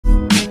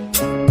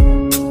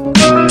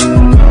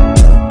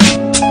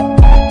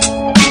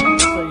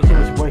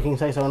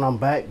everyone, I'm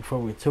back. Before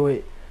we get to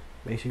it,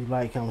 make sure you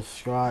like, comment,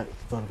 subscribe.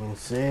 With that being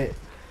said,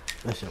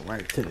 let's get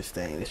right to this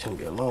thing. This gonna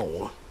be a long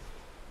one.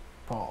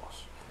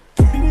 Pause.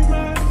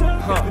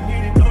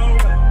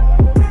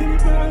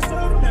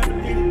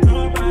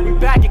 We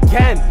back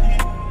again.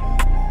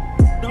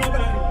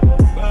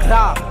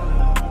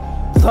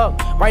 Look,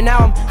 right now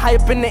I'm high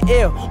up in the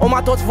air. All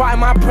my thoughts right in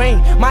my brain.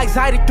 My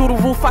anxiety through the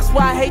roof. I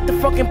swear I hate the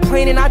fucking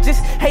plane, and I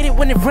just hate it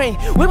when it rain.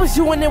 Where was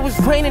you when it was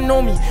raining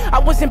on me? I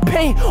was in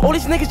pain. All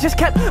these niggas just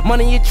kept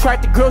money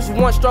attract the girls you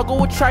want,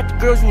 struggle attract the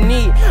girls you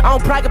need. I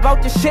don't brag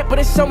about this shit, but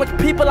there's so much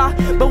people out.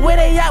 But where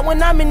they at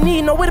when I'm in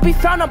need? Nowhere to be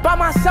found. I'm by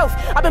myself.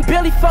 I've been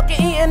barely fucking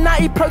eating. I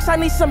eat perks. I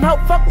need some help.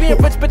 Fuck being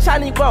rich, bitch. I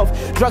need wealth.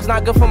 Drugs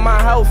not good for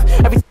my health.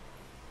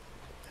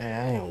 Hey,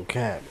 I ain't gonna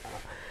cap.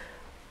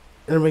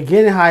 In the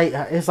beginning,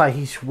 it's like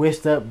he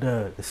switched up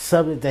the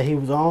subject that he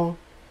was on,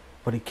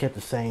 but he kept the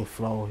same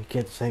flow, he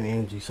kept the same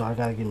energy, so I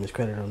gotta give him his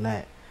credit on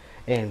that.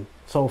 And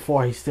so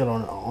far, he's still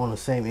on the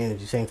same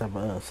energy, same type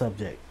of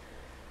subject.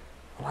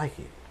 I like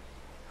it.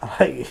 I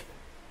like it.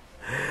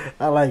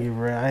 I like it,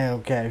 bro. I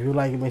am cat. If you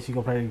like it, make sure you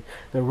go play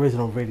the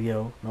original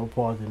video. No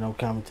pause and no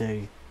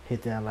commentary.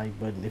 Hit that like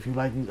button. If you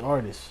like these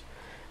artists,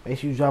 make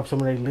sure you drop some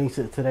of their links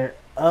to their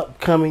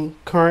upcoming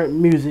current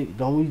music.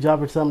 Don't be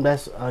dropping something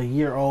that's a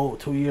year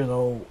old, 2 years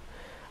old.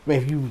 I mean,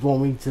 if you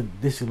want me to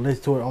listen to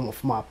it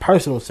for my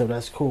personal stuff,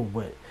 that's cool.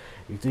 But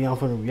if you think I'm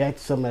gonna react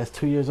to something that's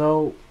 2 years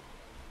old,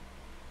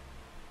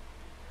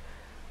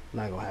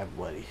 not gonna happen,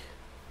 buddy.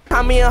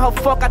 I mean, her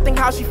fuck, I think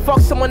how she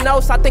fucked someone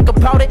else. I think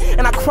about it,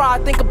 and I cry, I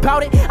think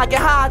about it. I get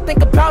high, I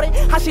think about it.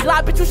 How she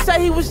lied, but you say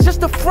he was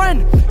just a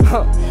friend.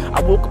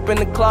 I woke up in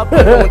the club,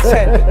 going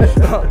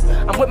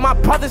 10. I'm with my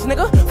brothers,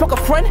 nigga, fuck a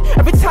friend.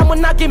 Every time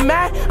when I get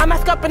mad, I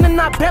mask up and then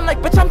I bend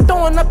like, bitch, I'm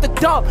throwing up the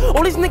dub.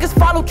 All these niggas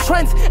follow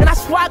trends, and I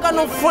swear I got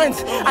no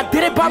friends. I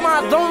did it by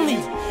my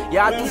lonely.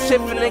 Yeah, I do shit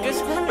for niggas,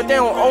 but they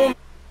don't own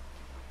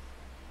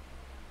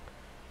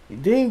me.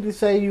 Then you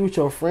say you with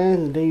your friends,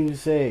 and then you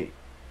say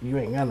you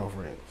ain't got no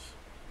friends.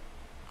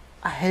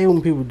 I hate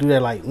when people do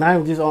that, like, not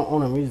even just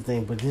on a music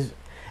thing, but just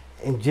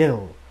in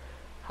general.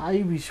 How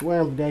you be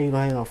swearing, but then you don't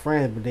have no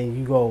friends, but then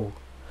you go,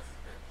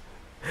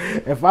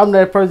 if I'm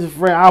that person's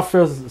friend, I'll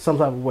feel some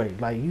type of way.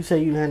 Like, you say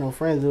you don't have no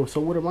friends, so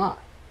what am I?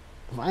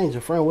 If I ain't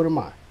your friend, what am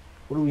I?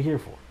 What are we here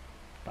for?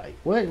 Like,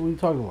 what are you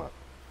talking about?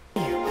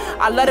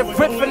 I let it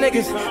rip for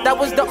niggas, that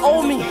was the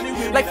old me.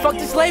 Like, fuck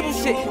this label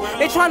shit,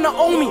 they trying to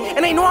own me,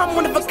 and they know I'm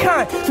one of a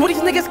kind. So these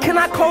niggas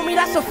cannot call me,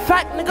 that's a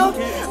fact, nigga.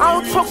 I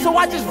don't talk, so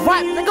I just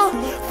rap, nigga.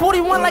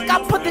 41 like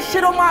I put this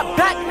shit on my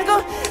back,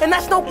 nigga. And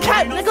that's no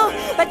cap, nigga,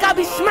 like I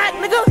be smacked,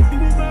 nigga.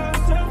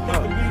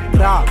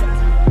 Nah.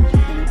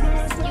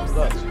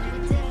 Look.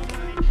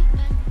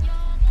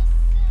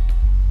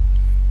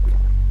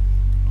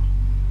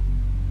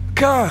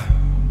 God.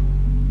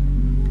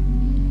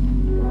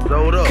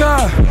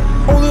 God,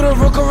 only the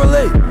real can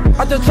relate.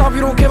 At the top,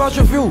 you don't care about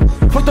your view.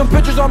 Fuck them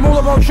pictures, I'm all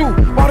about you.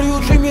 Why do you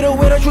treat me the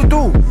way that you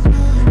do?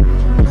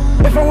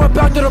 If I went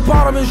back to the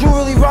bottom, is you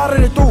really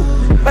riding it through?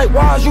 Like,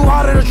 why is you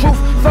hiding the truth?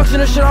 Flexing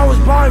the shit I was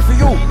buying for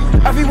you.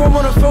 Everyone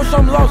wanna feel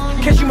some love.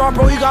 Can't you, my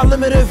bro, you got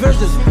limited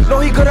visits. No,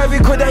 he could every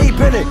quit that he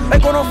been it.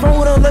 Like on the phone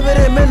with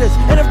unlimited minutes.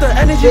 And if the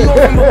energy go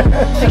from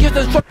her, she gets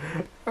the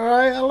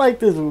Alright, I like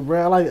this one,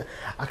 bro.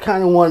 I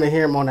kinda wanted to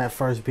hear him on that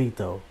first beat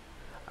though.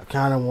 I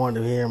kind of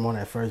wanted to hear him on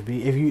that first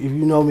beat. If you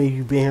know me,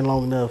 you've been here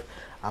long enough.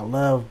 I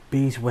love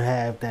beats would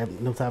have that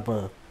type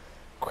of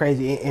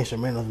crazy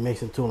instrumentals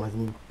mixed into them, like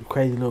some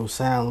crazy little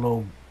sound,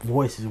 little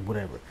voices or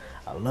whatever.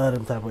 I love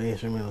them type of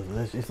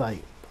instrumentals. It's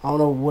like, I don't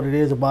know what it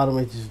is about them.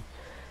 It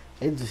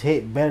just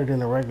hit better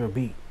than a regular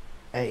beat.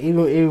 And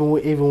even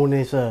when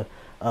it's a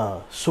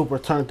super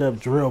turned up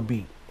drill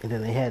beat, and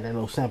then they had that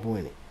little sample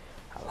in it.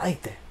 I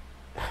like that.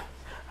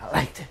 I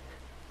like that.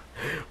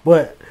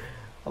 But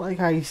I like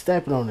how you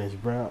stepping on this,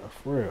 bro.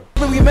 For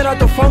real. We met at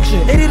the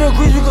function. 80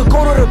 degrees, we could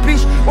go to the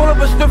beach. Roll up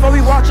a sniff while we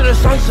watching the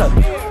sunset.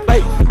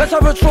 Like, let's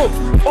have a trip.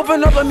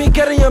 Open up, let me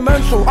get in your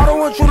mental. I don't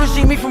want you to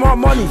see me for my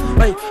money.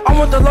 Like, I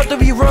want the love to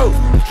be real.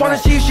 Trying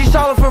to see if she's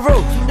solid for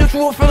real. Your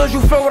true feelings,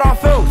 you feel what I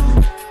feel.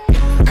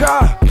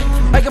 God,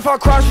 like if I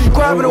cry, she's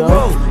grabbing the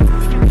wheel.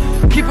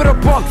 Keep it a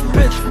buck,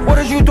 bitch. What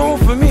is you doing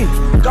for me?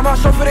 Got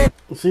myself in it.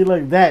 See,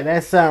 look,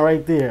 that sound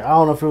right there. I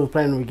don't know if it was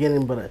playing in the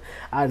beginning, but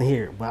I didn't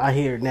hear it. But I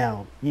hear it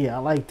now. Yeah, I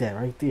like that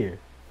right there.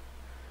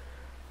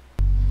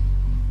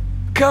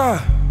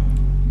 God.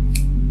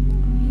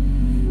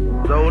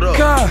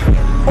 God,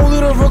 only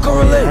the real can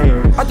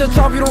relate. At the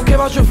top, you don't care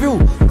about your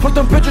view. Fuck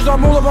them pictures,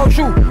 I'm all about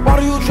you. Why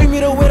do you treat me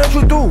the way that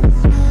you do?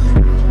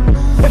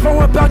 If I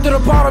went back to the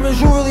bottom, is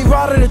you really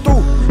riding it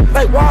through?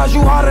 Like, why is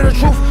you hiding the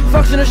truth?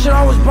 Flexing the shit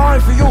I was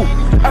buying for you.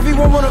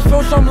 Everyone wanna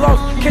feel some love.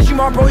 Can't you,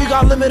 my bro, you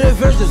got limited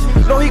visits.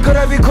 No, he could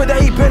every quit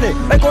that he been it.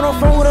 Like on the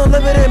phone with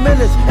unlimited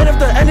minutes. And if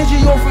the energy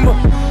go from her,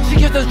 she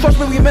gets the trust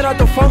me, we met at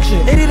the function.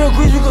 80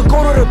 degrees, we could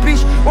go to the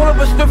beach. Roll up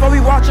a sniff while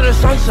we watching the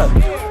sunset.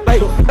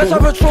 Like, let's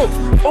have a trip.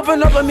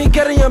 Open up, let me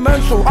get in your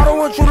mental. I don't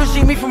want you to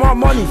see me for my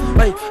money.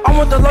 Like, I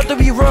want the love to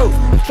be real.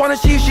 Trying to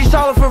see if she's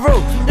solid for real.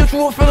 Your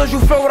true feelings, you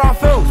feel what I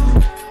feel.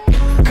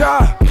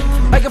 God,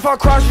 Like if I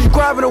cry, she's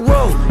grabbing the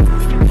wheel.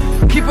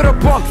 Keep it a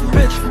buck,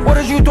 bitch, what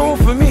is you doing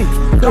for me?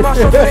 Got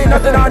myself, it ain't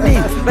nothing I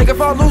need. Like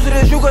if I lose it,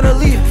 is you gonna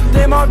leave?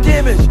 Damn, I'm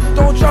damaged,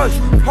 don't judge.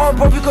 Hard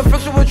but we can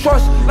fix it with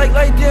trust. Like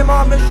damn,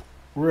 I miss.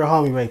 Real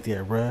homie right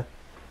there, bruh.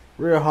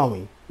 Real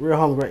homie,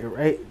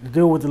 right? The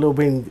dude with the little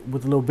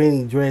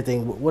beanie dread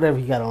thing, whatever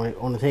he got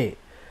on his head.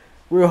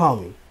 Real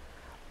homie.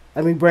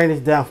 Let me bring this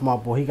down for my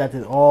boy. He got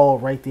this all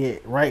right there,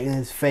 right in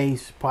his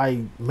face.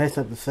 Probably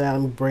messing up the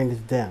sound. Let me bring this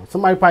down.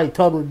 Somebody probably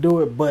told him to do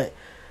it, but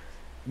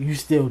you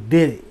still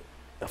did it.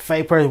 A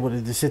fake person would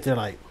have just sit there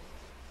like,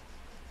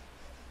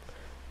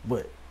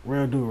 but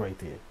real dude right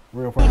there.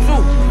 Real person.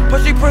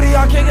 But she pretty,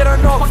 I can't get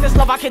enough. Fuck this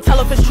love, I can't tell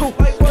if it's true.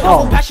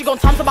 Oh. Back, she gon'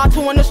 times about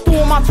 2 in the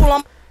stool, my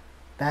tool.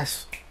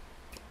 That's,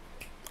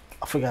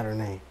 I forgot her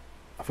name.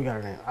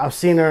 I've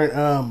seen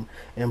her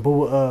in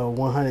Boo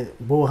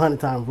 100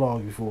 Time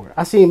vlog before.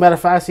 Matter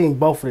of fact, I seen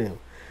both of them.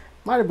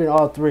 Might have been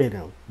all 3 of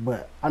them,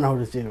 but I know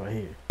who this is right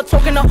here.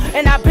 Talking to,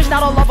 and that bitch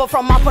not a lover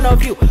from my point of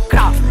view.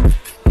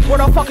 Where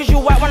the fuck is you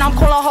at when I'm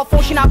calling her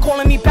phone? She not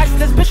calling me back.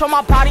 This bitch on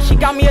my body, she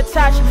got me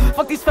attached.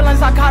 Fuck these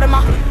feelings I got in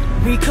my.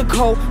 We could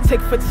go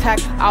tick for tack,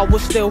 I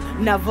would still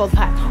never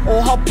lack.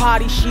 On her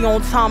body, she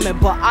on timing,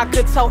 but I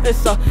could tell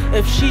it's a.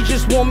 If she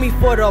just want me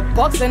for the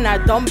bucks and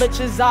that dumb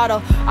bitch is out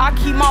of. I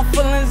keep my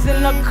feelings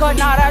in the cut,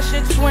 now that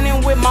shit's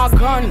twinning with my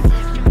gun.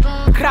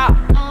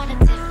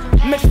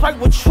 Mixed right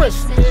with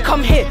Richh,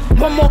 come here,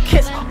 one more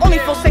kiss. Only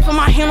feel safe in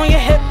my hand on your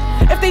hip.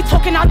 If they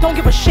talking, I don't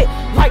give a shit.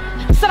 Like,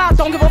 said I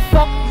don't give a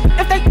fuck.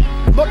 If they,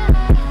 but,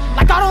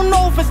 like I don't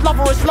know if it's love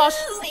or it's lust.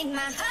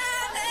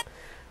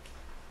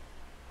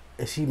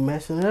 Is she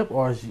messing up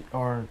or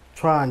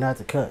trying not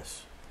to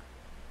cuss?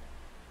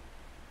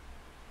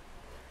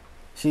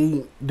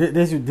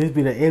 This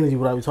be the energy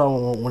what I be talking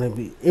about when it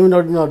be, even though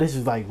you know this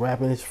is like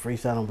rapping, it's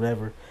freestyling,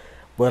 whatever,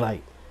 but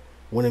like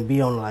when it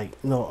be on like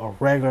a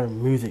regular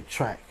music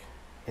track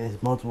and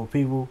it's multiple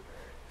people,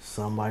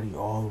 somebody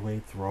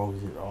always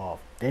throws it off.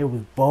 They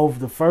was both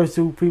the first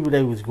 2 people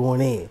they was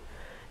going in.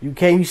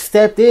 You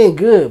stepped in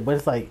good, but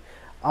it's like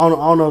I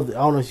don't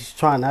know if she's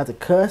trying not to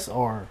cuss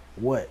or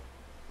what.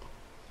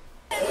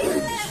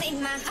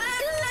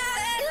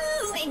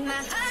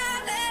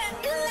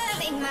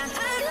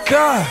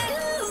 God.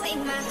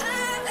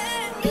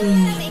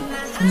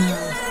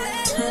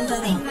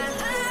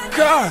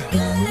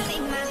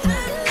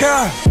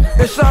 God.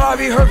 Inside I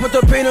be hurt with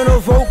the pain in the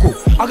vocal.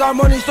 I got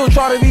money, still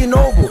try to be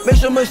noble. Make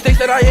some mistakes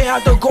that I ain't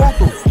have to go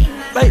through.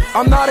 Like,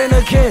 I'm not in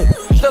a kid.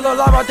 Still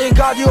alive, I thank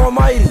God the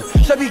Almighty.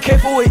 So be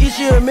careful with each of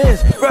your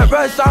mins.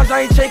 Red signs,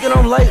 I ain't taking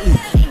them lightly.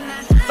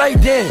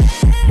 Like, damn,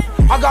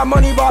 I got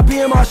money by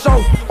being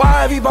myself.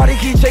 Why everybody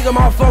keep taking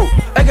my flow?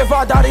 Like, if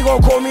I die, they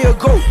gon' call me a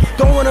goat.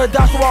 Don't wanna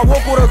die, so I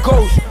walk with a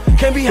ghost.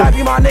 Can't be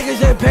happy, my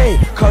niggas in pain.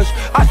 Cause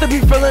I still be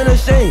feeling the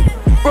same.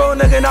 Real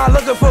nigga not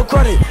looking for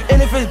credit.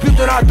 And if it's beef,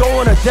 then I don't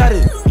wanna dead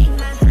it.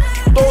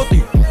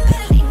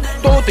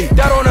 Dorothy,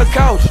 that on the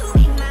couch.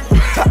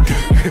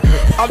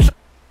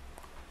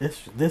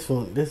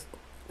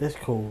 This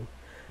cool.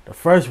 The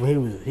first one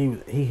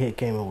he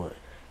came in with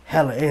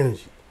hella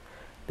energy.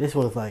 This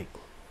one's like,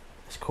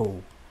 it's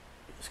cool.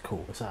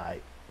 It's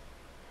alright.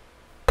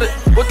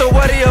 What the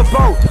what are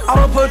about? I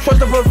don't put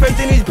trust or put faith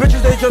in these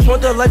bitches. They just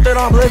want the life that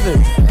I'm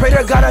living. Pray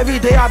to God every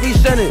day I be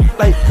sinning,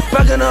 like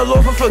begging the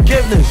Lord for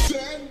forgiveness.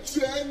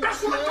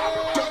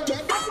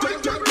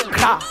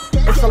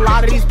 It's a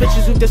lot of these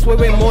bitches who this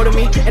way more than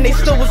me, and they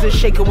still wasn't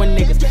shaking with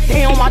niggas.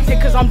 They on my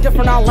dick cause I'm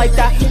different, I like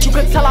that. You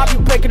can tell I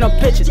be breaking up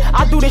bitches.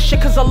 I do this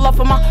shit cause of love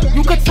for my.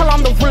 You can tell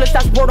I'm the realest,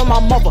 that's word of my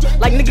mother.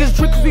 Like niggas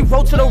drink cause we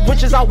roll to the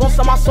riches. I want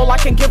some of my soul, I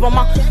can give them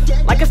my.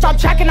 Like I stop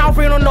jacking, I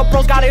rain on the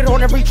bros. Got it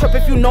on every trip,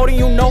 if you know then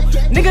you know.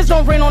 Niggas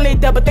don't rain on they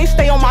dead, but they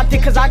stay on my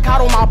dick cause I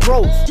got on my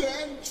bros.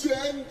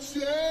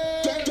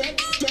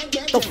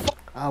 The fuck?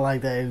 I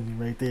like that energy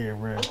right there,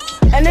 bro.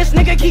 And this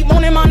nigga keep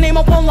moaning my name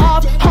up on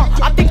live.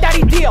 I think that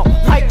he deal.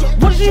 Like,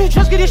 what did you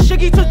just get this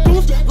shiggy to do?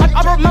 Like,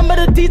 I remember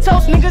the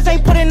details. Niggas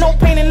ain't putting no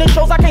pain in the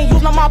shows. I can't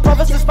use none of my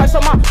brothers to spice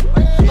up my.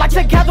 Like,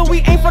 together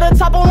we aim for the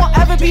top. I won't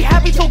ever be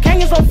happy till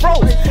gang is on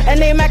froze.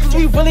 And they mad cause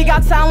we really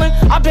got talent.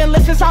 I've been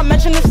listening since I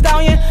mentioned the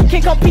stallion.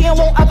 Can't compete and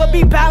won't ever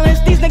be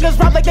balanced. These niggas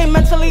rap like they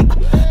mentally.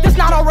 This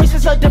not a race,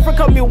 it's a different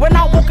commute. We're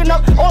not woken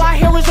up. All I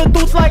hear is the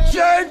dudes like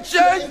Jenn.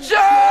 Jenn.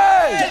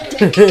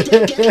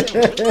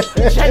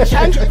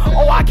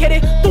 Oh, I get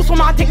it. Dudes on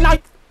my dick now.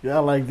 Yeah, I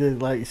like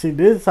this. Like, see,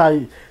 this is how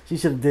she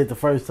should have did the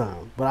first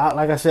time. But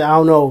like I said, I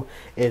don't know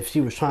if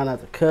she was trying not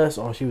to cuss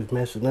or she was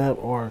messing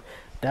up or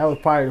that was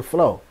part of the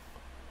flow.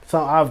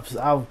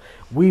 So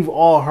we've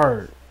all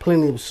heard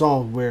plenty of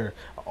songs where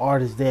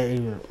artists that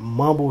either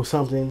mumble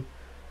something,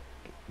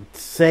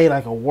 say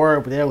like a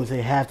word, but they don't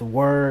say half the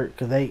word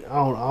because I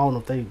don't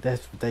know if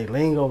that's what they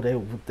lingo,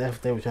 that's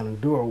what they were trying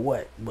to do or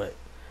what. But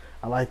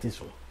I like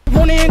this one.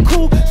 Want it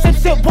cool,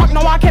 sip, walk,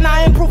 no I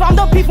cannot improve. I'm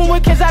done beefing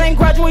with kids that ain't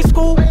graduate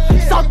school.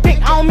 Suck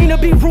dick, I don't mean to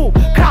be rude.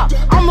 God,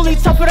 I'm really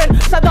tougher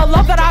than said the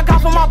love that I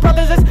got from my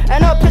brothers is.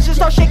 And her bitches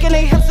start shaking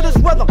their hips to this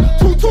rhythm.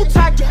 Two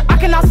tack, I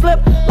cannot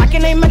slip. Like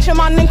in ain't mention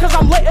my name cause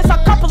I'm lit. It's a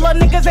couple of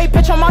niggas ain't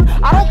bitch on my.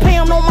 I don't pay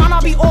him no mind,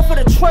 I be all for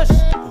the tryst.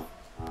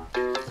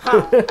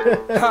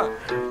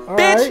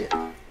 Bitch.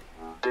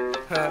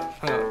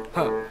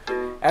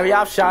 Every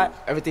op shot,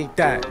 everything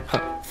done.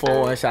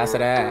 4 shots of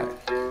that.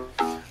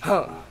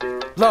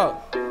 Look.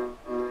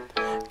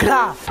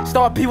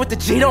 Start B with the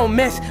G, don't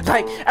miss.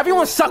 Like,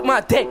 everyone suck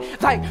my dick.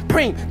 Like,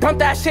 Preem, dump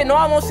that shit. No,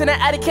 I won't send an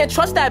addict, can't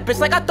trust that bitch.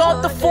 Like, I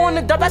thought the 4 in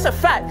the dub, that's a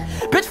fact.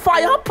 Bitch,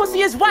 fire, her pussy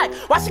is whack.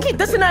 Why she keep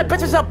dissing that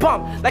bitch as a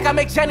bum? Like, I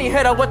make Jenny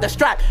hit her with the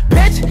strap.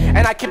 Bitch,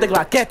 and I keep the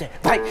Glock get there.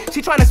 Like,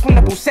 she tryna swing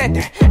the bullshit.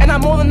 And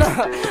I'm all in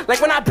her. Like,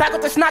 when I back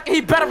with the snock,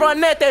 he better run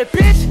that there.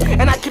 Bitch,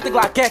 and I keep the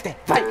Glock get there.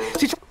 Like,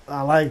 she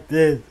I like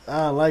this.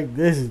 I like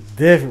this. Is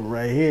different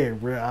right here,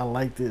 bro. I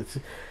like this.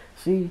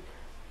 See,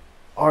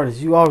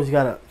 artists, you always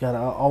gotta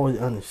always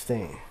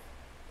understand.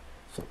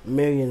 It's a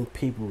million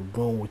people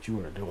doing what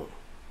you are doing.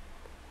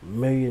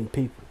 Million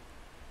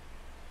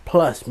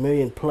plus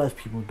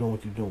people doing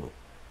what you're doing.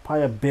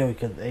 Probably a billion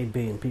because 8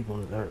 billion people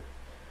on the earth.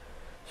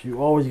 So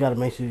you always gotta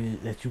make sure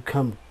that you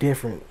come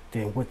different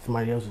than what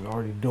somebody else is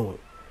already doing.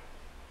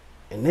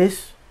 And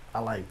this, I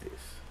like this.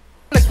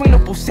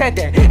 Said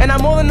that, and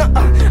I'm all in the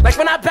like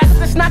when I back up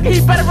the snock, he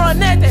better run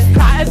that.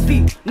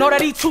 ISV, know that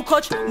he too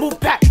clutch, move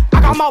back.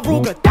 I got my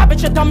Ruger, that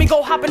bitch a dummy,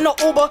 go hop in the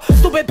Uber.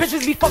 Stupid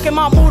bitches be fucking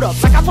my mood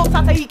up. Like I told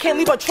Tata, he can't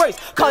leave a trace,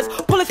 cause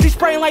bullets be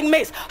spraying like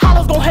mace.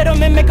 Hollows gon' hit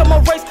him and make him a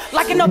race,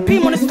 like in a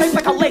beam on his face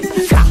like a lace.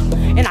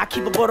 And I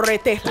keep a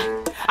borrete.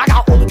 I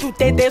got all the two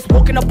dead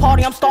walking the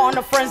party, I'm starting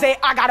a frenzy.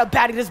 I got a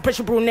baddie, this bitch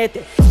a brunette.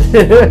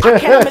 I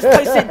can't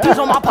misplace it, D's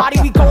on my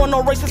body, we going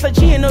on races. A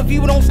G in the V,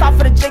 we don't stop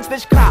for the jakes,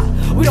 bitch.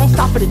 We don't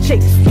stop for the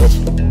jakes, bitch.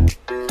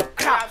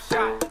 Crop,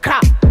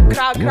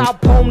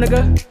 boom,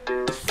 nigga.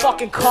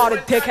 Fucking Carter,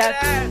 dickhead.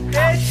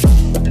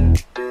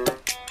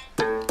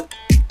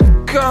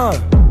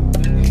 God.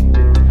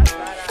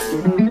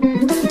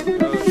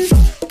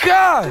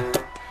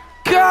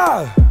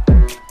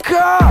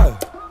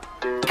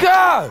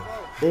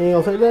 You ain't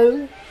gonna say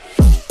that?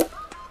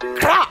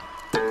 Crop.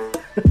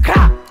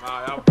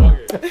 Nah, y'all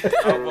bugging.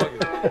 Y'all bugging.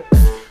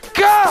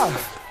 God.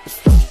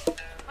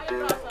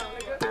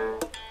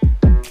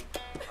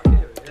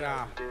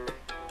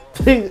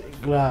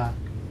 Glad.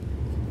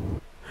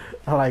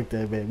 I like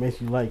that, man. Make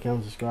sure you like,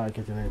 comment, subscribe,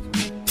 catch the next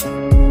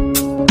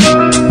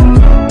one.